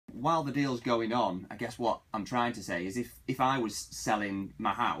while the deal's going on, I guess what I'm trying to say is if I was selling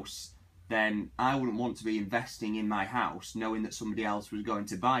my house, then I wouldn't want to be investing in my house knowing that somebody else was going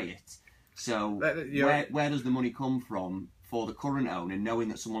to buy it. So where does the money come from for the current owner, knowing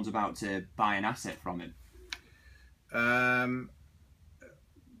that someone's about to buy an asset from him?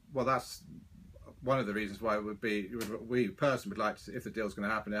 Well, that's one of the reasons why it would be, we personally would like to, if the deal's going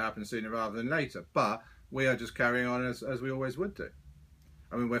to happen, it happens sooner rather than later. But we are just carrying on as we always would do.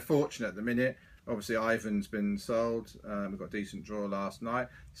 I mean, we're fortunate at the minute. Obviously, Ivan's been sold. We got a decent draw last night,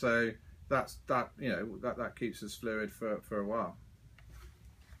 so that keeps us fluid for a while.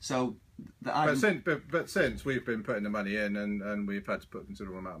 So, but since we've been putting the money in, and we've had to put a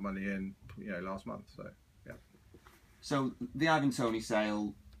considerable amount of money in, last month. So yeah. So the Ivan Toney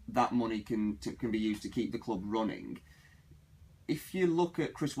sale, that money can be used to keep the club running. If you look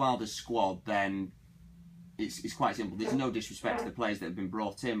at Chris Wilder's squad, then it's quite simple. There's no disrespect to the players that have been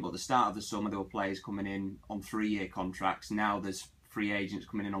brought in, but at the start of the summer there were players coming in on 3-year contracts. Now there's free agents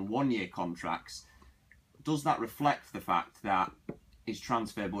coming in on 1-year contracts. Does that reflect the fact that his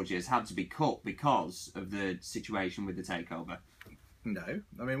transfer budget has had to be cut because of the situation with the takeover? No.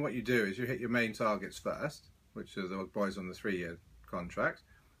 I mean, what you do is you hit your main targets first, which are the boys on the 3-year contract.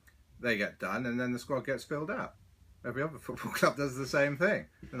 They get done, and then the squad gets filled out. Every other football club does the same thing.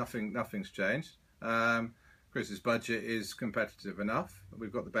 Nothing's changed. Chris's budget is competitive enough.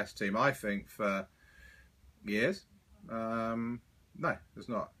 We've got the best team, I think, for years. No, it's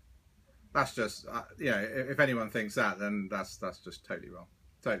not. That's just, if anyone thinks that, then that's just totally wrong.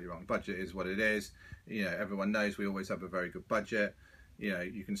 Totally wrong. Budget is what it is. Everyone knows we always have a very good budget.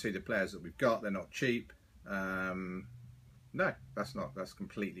 You can see the players that we've got. They're not cheap. No, that's not. That's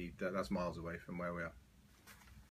completely. That's miles away from where we are.